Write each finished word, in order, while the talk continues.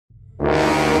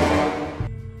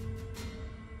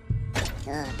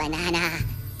Banana.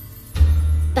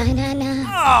 Banana.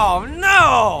 Oh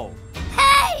no!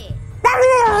 Hey!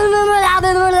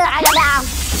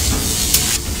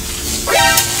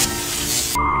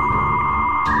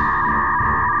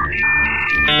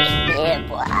 Yeah,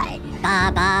 boy.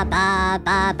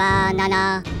 Banana.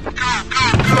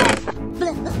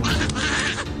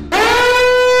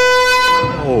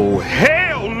 Oh,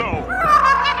 hell no!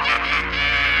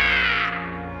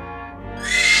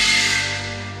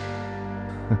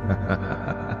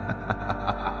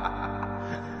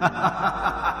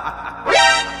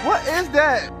 What is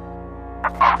that?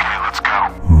 Okay, let's go.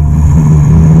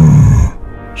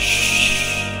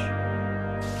 Shh.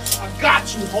 I got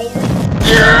you, homie.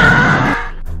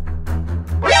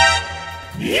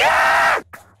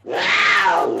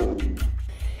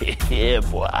 Yeah,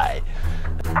 boy.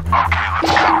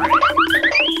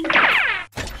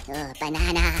 Okay, let's go.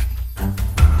 Banana.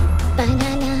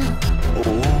 Banana.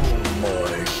 Oh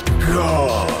my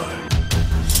god.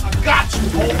 I got you,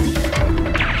 homie.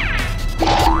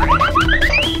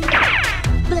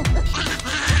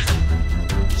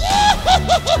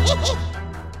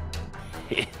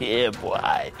 Yeah,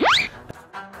 boy.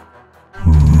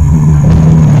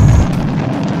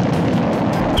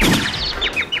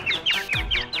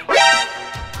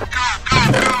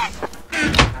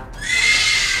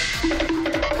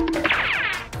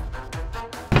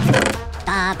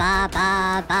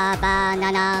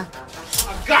 Banana. I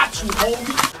got you,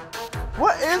 homie.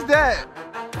 What is that?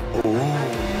 Oh my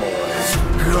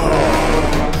god.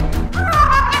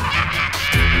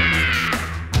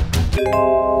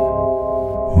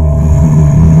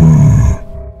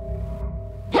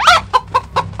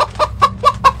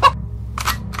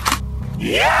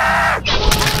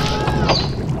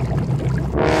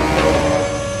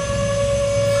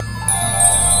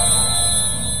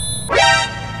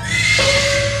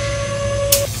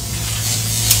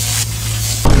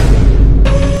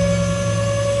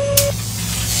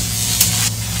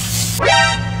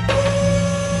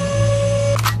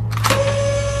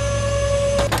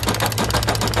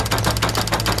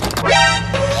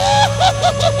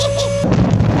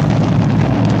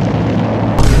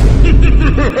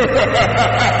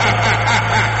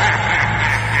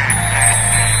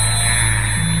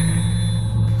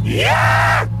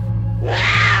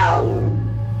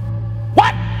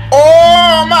 What?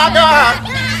 Oh my God!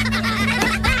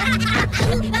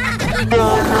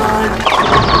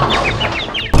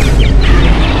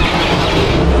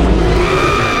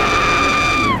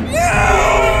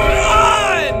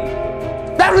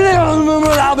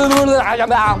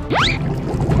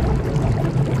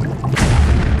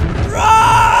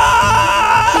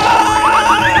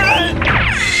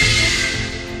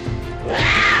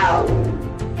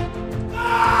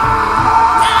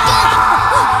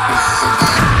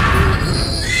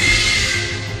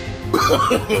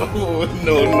 No,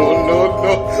 no, no,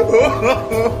 no.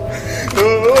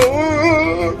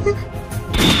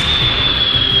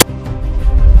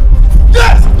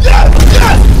 Yes! Yes!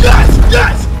 Yes! Yes!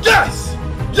 Yes! Yes!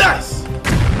 Yes!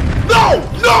 No!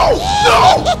 No! No!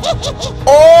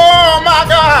 Oh my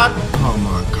God! Oh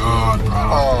my god, bro.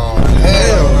 Oh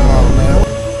hell no, man!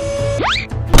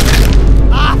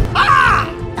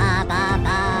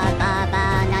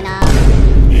 Banana.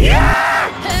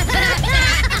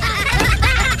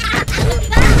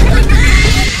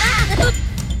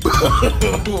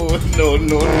 No,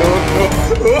 no, no,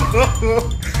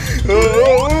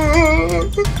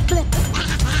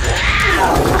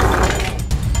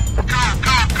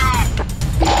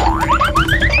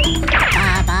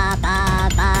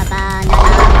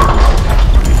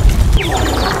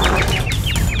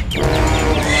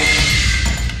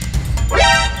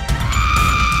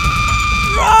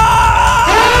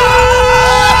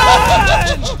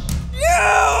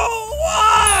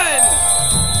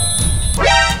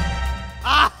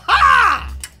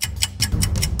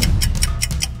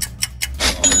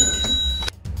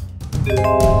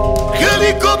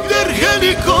 Helicopter!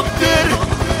 Helicopter!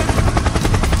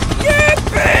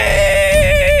 Yippee!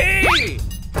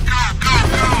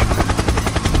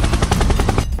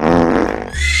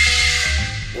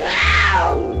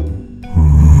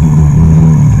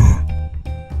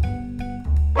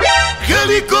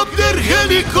 Helicopter!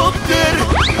 Helicopter!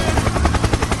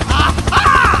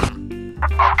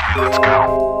 Okay, let's go.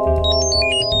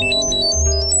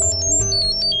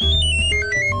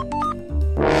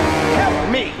 Help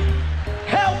me!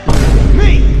 Help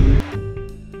me!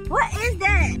 What is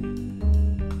that?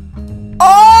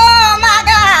 Oh my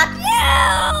God!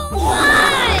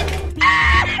 What?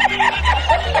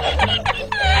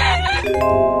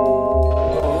 Oh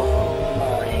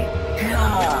my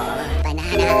God!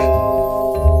 Banana.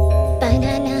 Banana.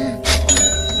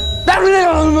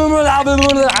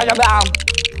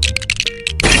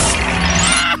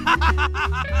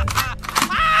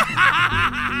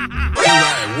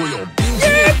 我有冰淇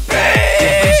淋，我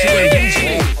很喜欢冰淇淋，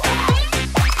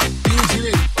冰淇淋，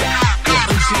我很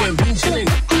喜欢冰淇淋，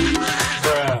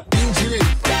冰淇淋，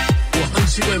我很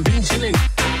喜欢冰淇淋，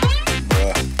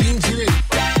冰淇淋，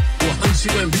我很喜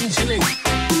欢冰淇淋。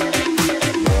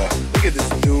Look at this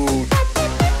dude.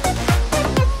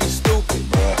 He's stupid,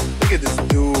 bruh. Look at this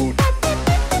dude.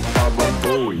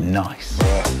 Nice.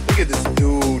 Look at this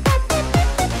dude.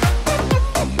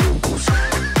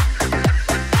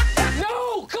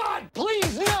 No, God,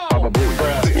 please, no!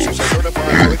 This is a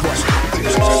certified hood crusher. This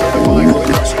is a certified hood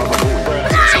crusher.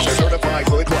 This is a certified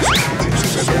hood crusher. This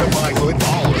is a certified hood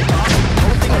baller.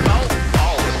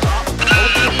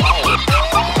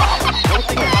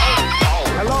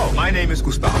 Hello, my name is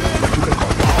Gustavo, but you can call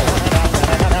me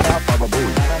Baba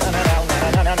Booey.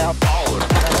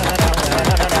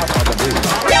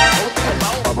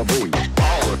 Baba Booey.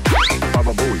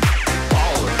 Baba Booey.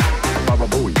 Baba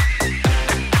Booey.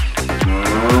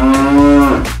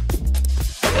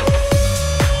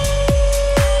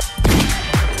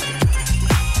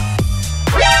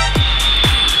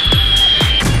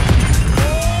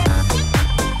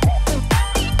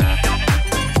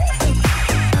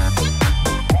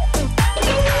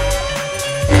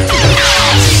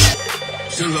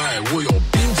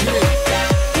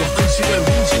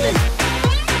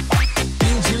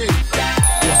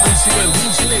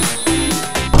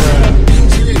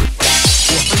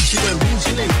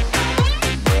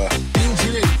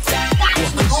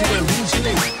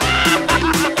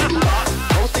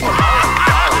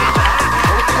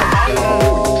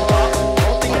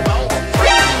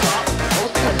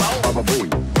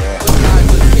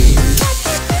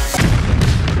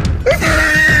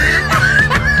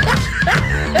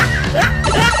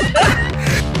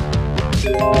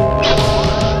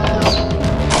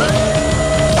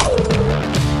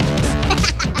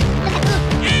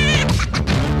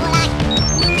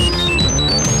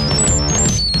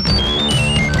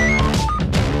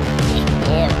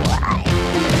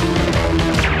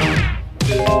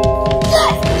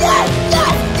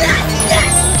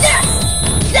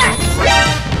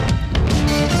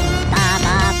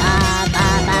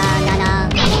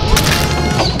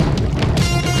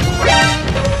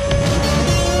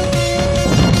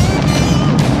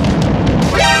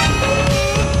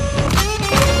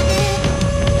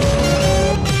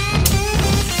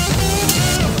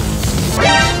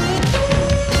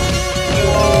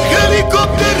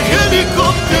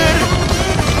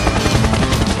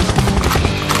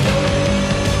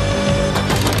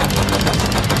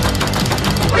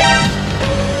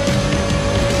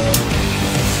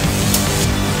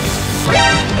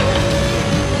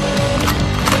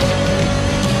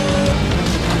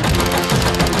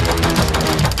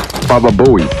 Baba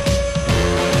Booey.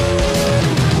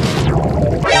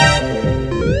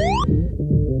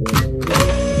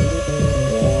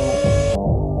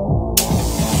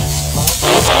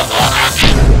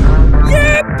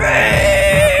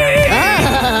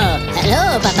 Hello,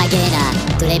 papayera.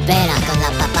 Tu le pera con la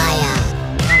papaya.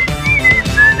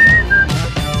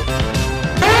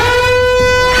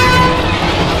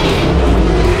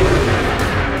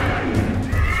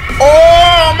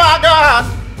 Oh my God!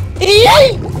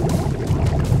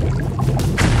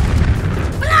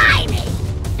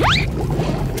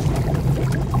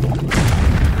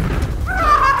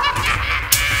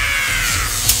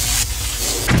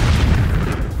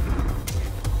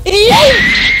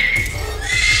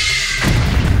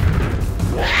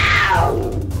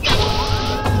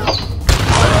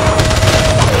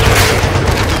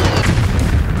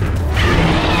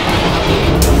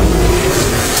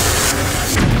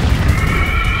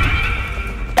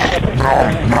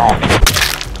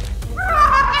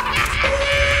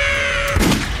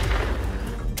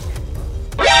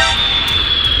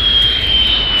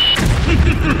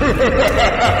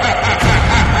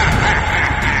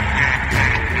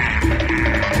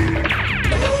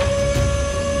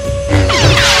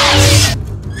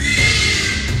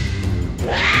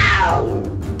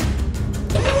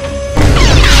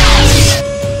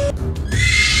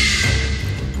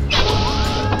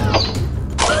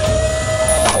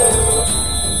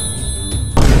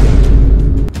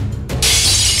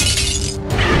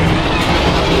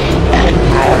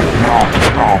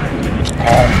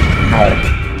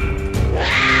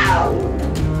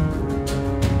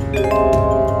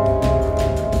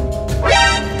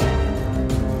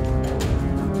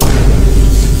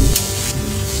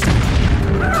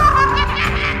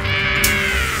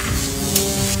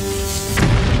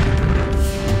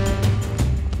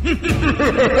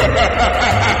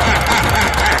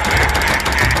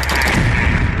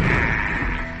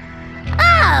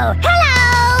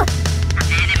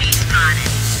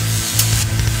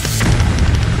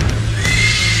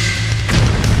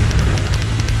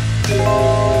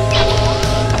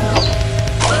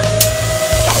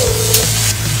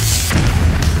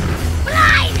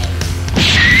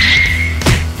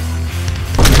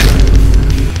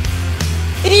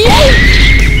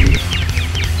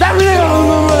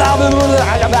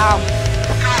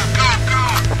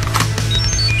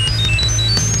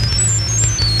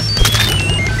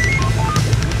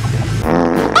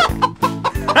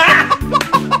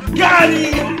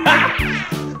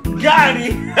 Got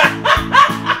him!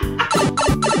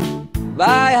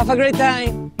 Bye, have a great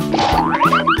time.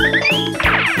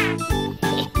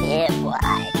 Yeah, boy.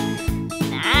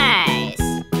 Nice.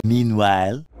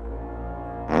 Meanwhile.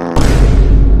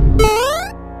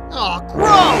 Oh,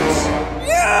 gross!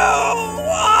 You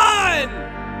won!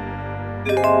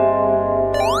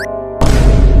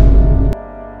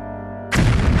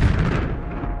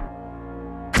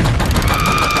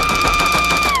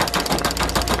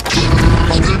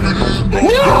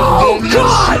 No,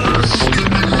 God!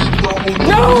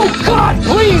 No, God,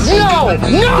 please, no!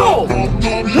 No!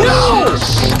 No!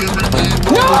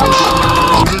 No!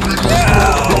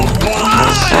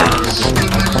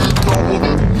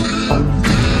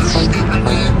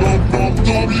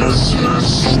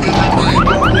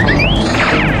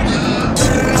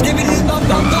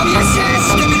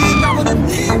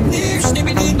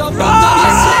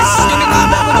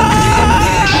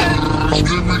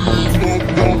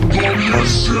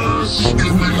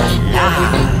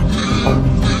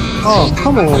 Oh,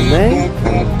 come on, man.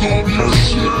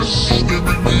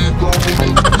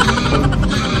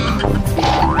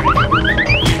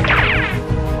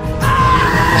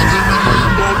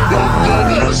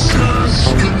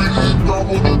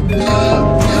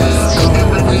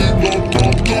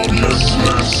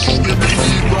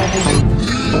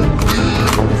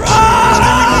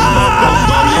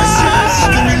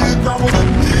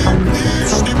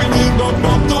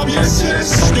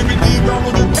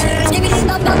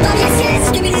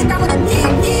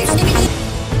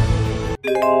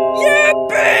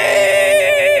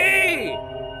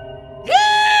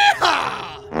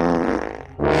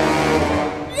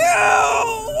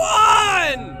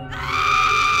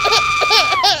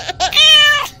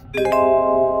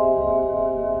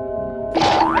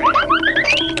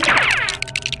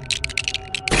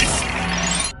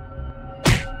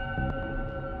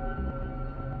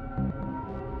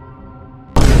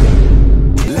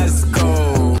 Let's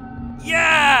go!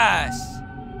 Yes!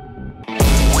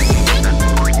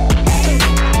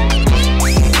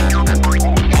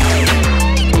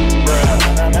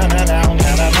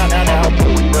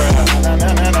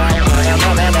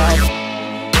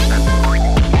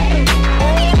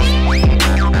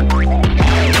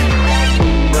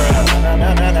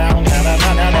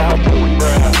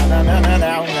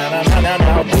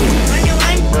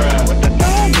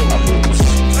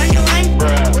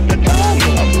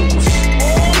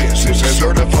 This is a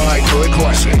certified good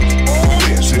classic.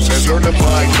 This is a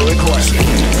certified good classic.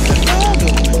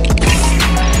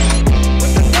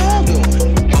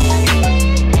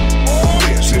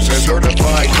 This is a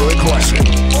certified good classic.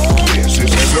 This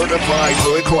is a certified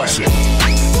good classic.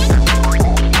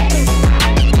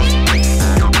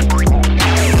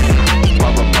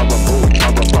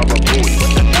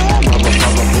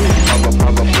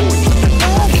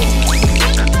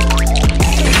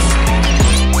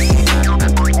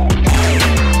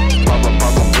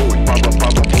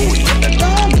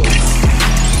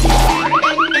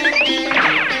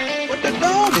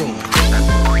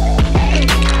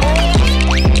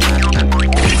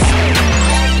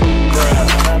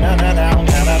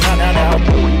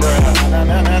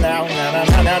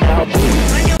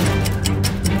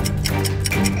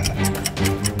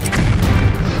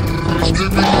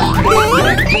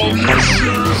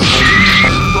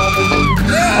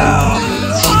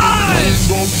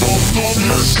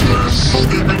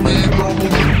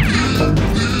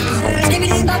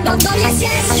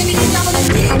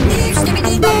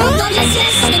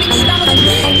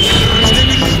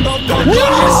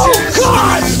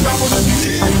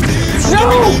 No,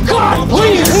 God,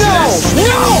 please, no!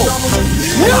 No!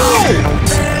 No!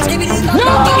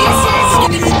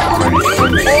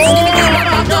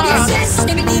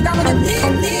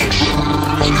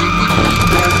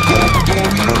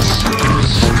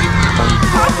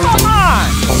 Come on!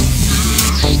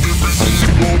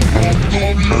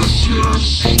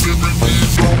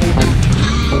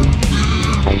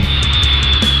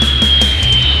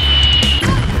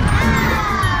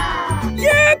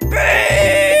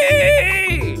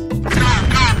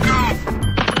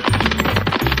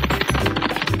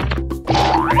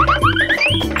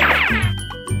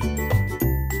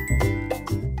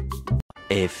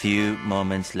 A few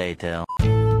moments later.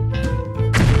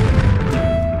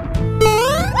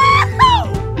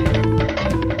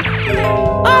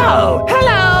 Oh,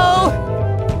 hello!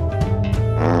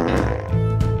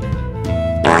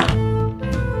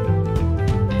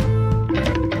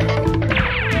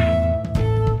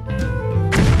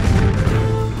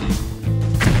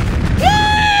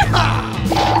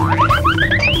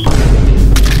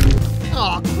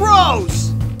 Oh,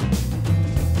 gross!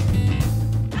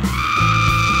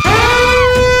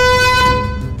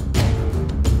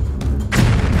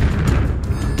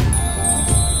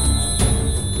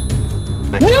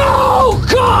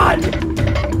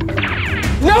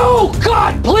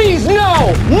 God, please,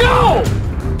 no! No!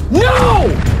 No!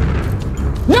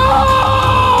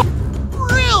 No!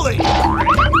 Really?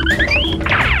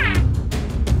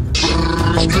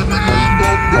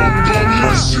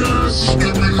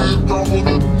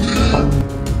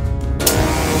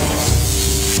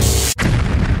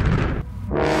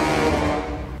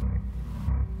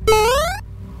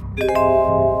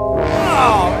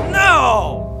 Oh,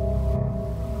 no!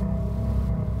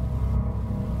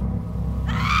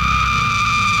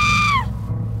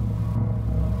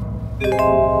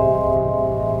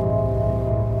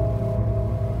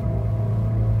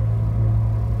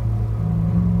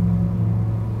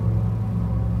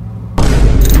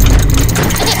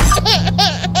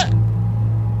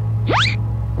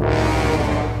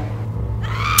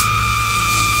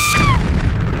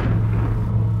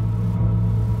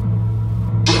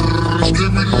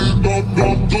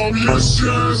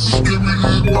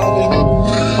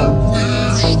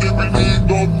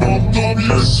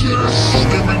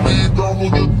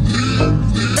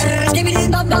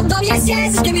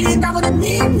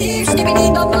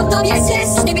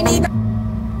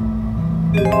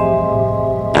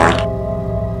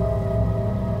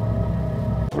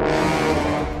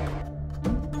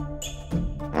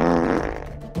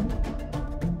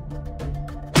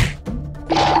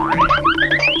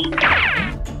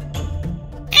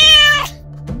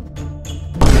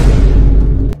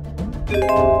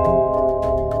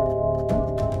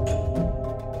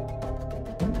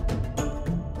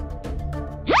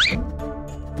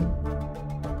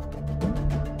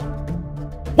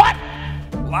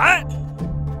 What?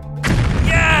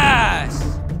 Yes!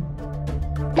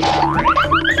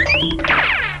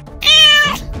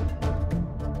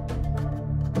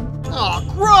 Oh,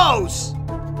 gross!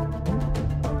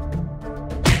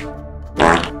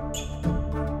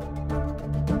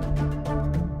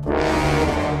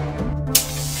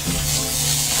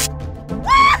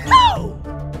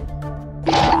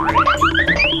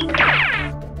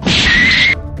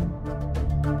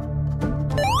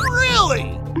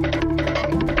 Really?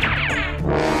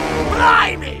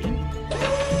 Blimey!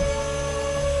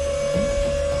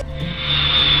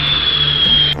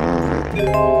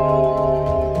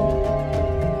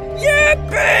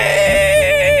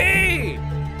 Yippee!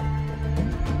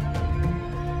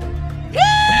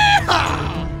 Yeehaw!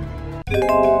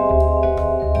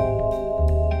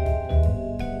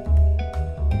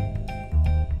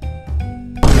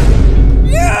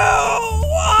 You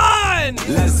won!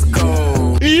 Let's go.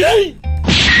 Yay!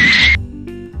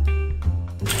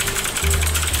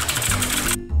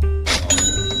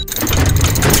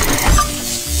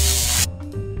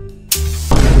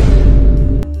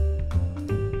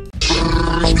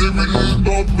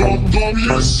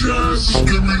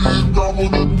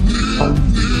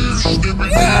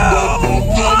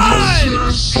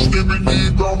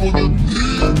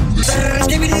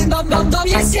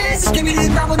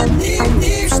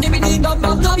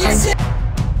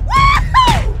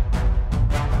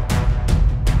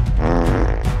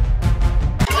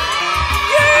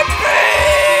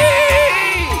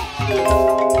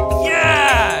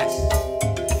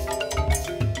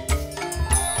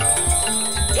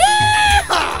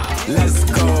 Let's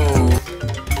go.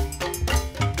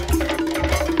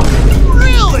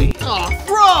 Really? Oh,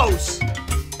 gross!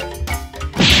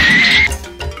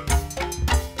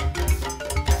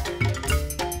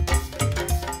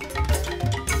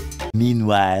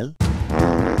 Meanwhile,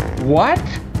 What?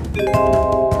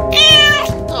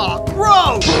 Oh,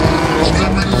 gross!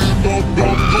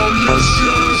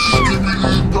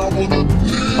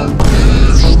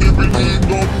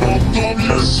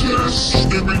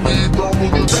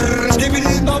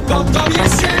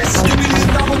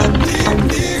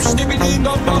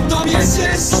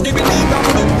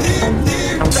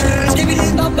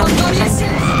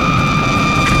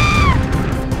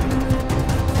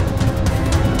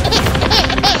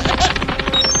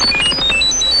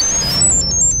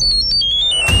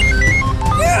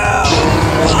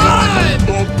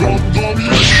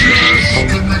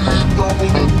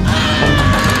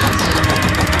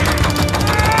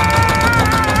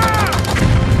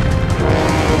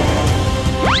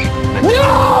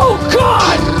 No!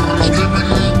 God!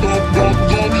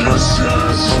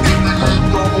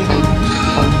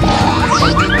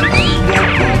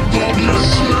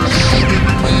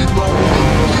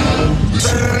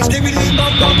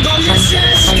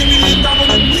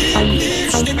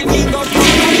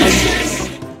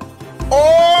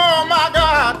 Oh my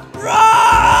God! Run!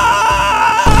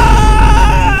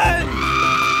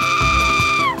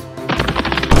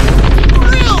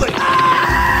 Really?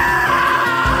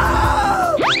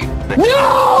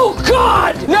 No!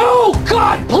 God! No!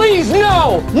 God, please, no!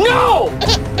 No! No!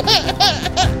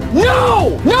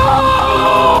 No!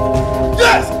 No!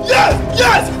 Yes! Yes!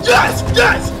 Yes! Yes!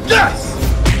 Yes! Yes!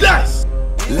 Yes!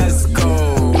 Let's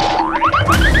go.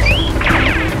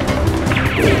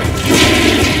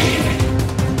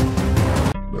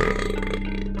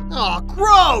 Oh,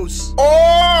 gross!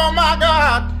 Oh my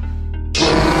God!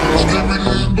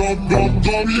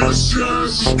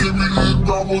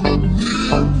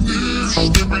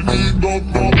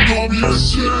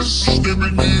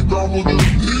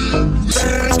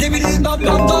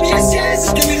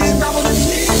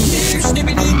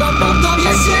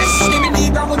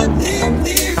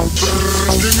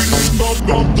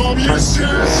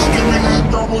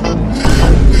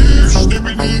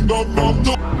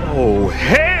 Oh,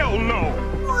 hell no!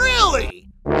 Really?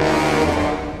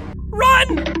 Run!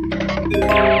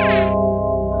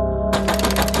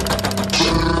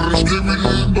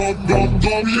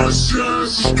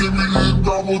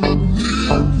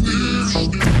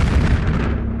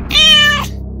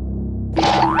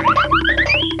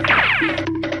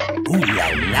 Ooh la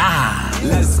la.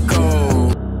 Let's go.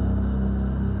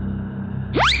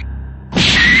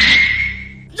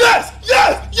 Yes!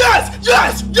 Yes! Yes!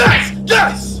 Yes! Yes!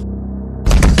 Yes!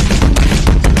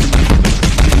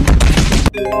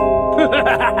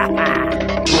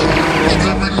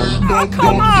 Oh,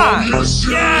 come on!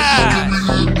 Yeah!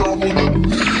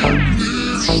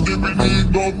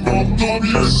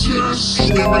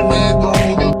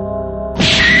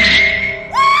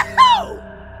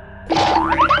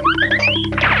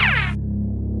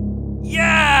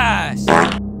 Yes!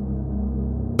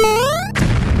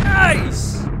 Nice!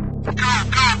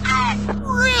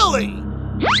 Really?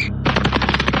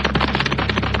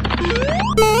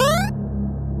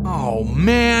 Oh,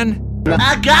 man!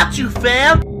 I got you,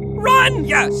 fam! Run!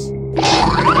 Yes!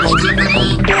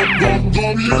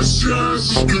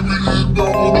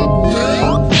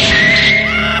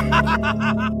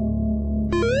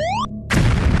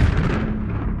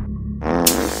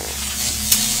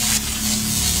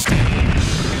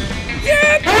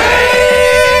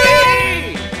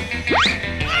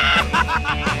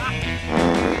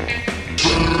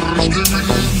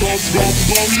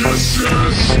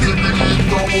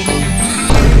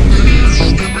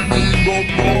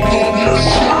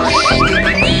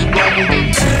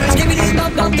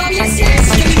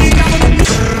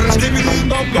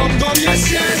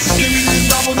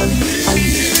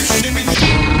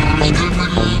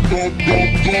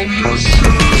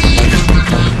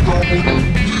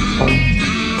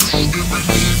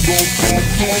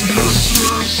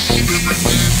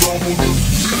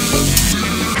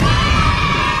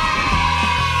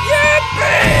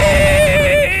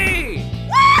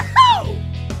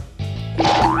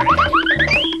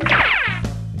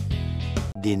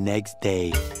 The next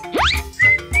day.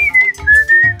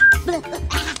 Ba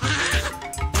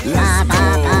ba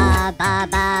ba ba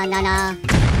ba na na.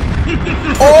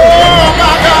 Oh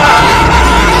my God!